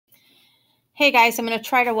Hey guys, I'm going to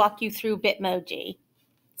try to walk you through Bitmoji.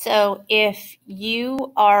 So if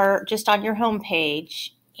you are just on your home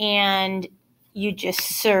page and you just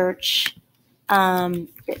search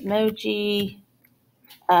Bitmoji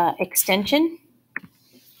extension,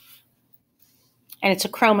 and it's a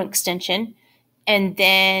Chrome extension, and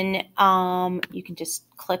then you can just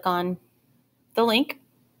click on the link.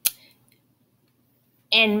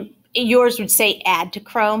 And yours would say add to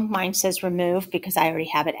Chrome. Mine says remove because I already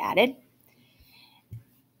have it added.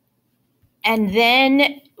 And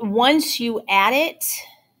then once you add it,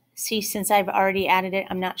 see, since I've already added it,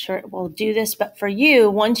 I'm not sure it will do this, but for you,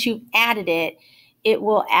 once you've added it, it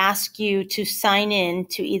will ask you to sign in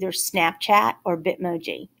to either Snapchat or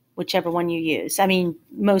Bitmoji, whichever one you use. I mean,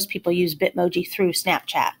 most people use Bitmoji through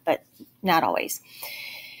Snapchat, but not always.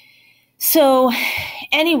 So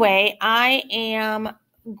anyway, I am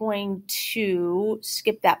going to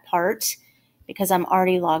skip that part because I'm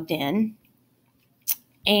already logged in.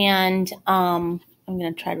 And I'm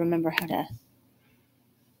going to try to remember how to.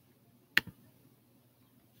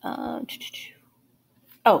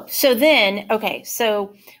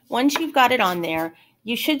 So once you've got it on there,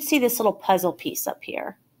 you should see this little puzzle piece up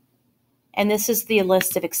here. And this is the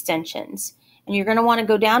list of extensions. And you're going to want to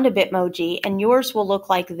go down to Bitmoji, and yours will look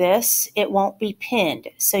like this. It won't be pinned,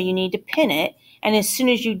 so you need to pin it. And as soon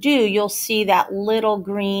as you do, you'll see that little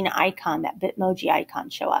green icon, that Bitmoji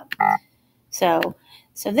icon show up.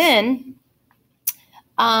 So then,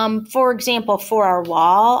 for example, for our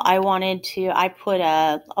wall, I put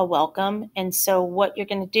a welcome. And so what you're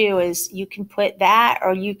going to do is you can put that,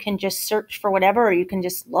 or you can just search for whatever, or you can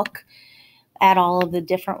just look at all of the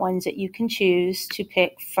different ones that you can choose to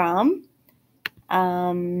pick from.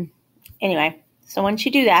 Anyway, so once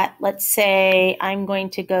you do that, let's say I'm going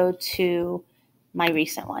to go to my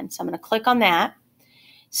recent one. So I'm going to click on that.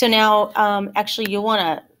 So now, actually, you'll want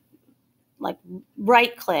to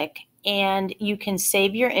right click, and you can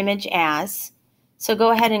save your image as. So go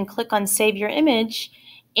ahead and click on save your image.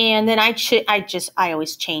 And then I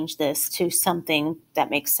always change this to something that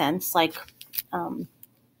makes sense, like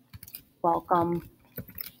welcome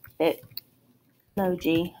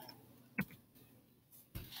Bitmoji.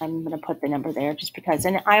 I'm going to put the number there just because,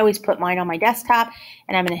 and I always put mine on my desktop,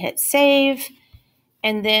 and I'm going to hit save.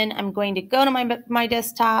 And then I'm going to go to my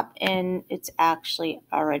desktop, and it's actually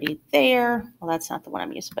already there. Well, that's not the one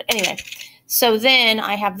I'm using, but anyway. So then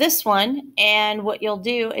I have this one, and what you'll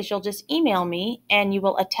do is you'll just email me, and you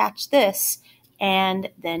will attach this, and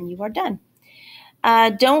then you are done.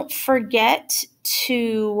 Don't forget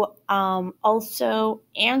to also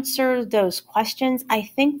answer those questions. I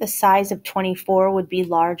think the size of 24 would be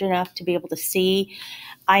large enough to be able to see.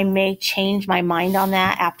 I may change my mind on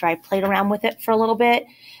that after I played around with it for a little bit.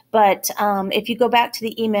 But if you go back to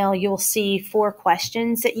the email, you'll see 4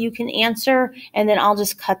 questions that you can answer, and then I'll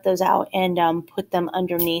just cut those out and put them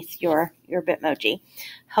underneath your Bitmoji.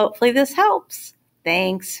 Hopefully this helps.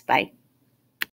 Thanks. Bye.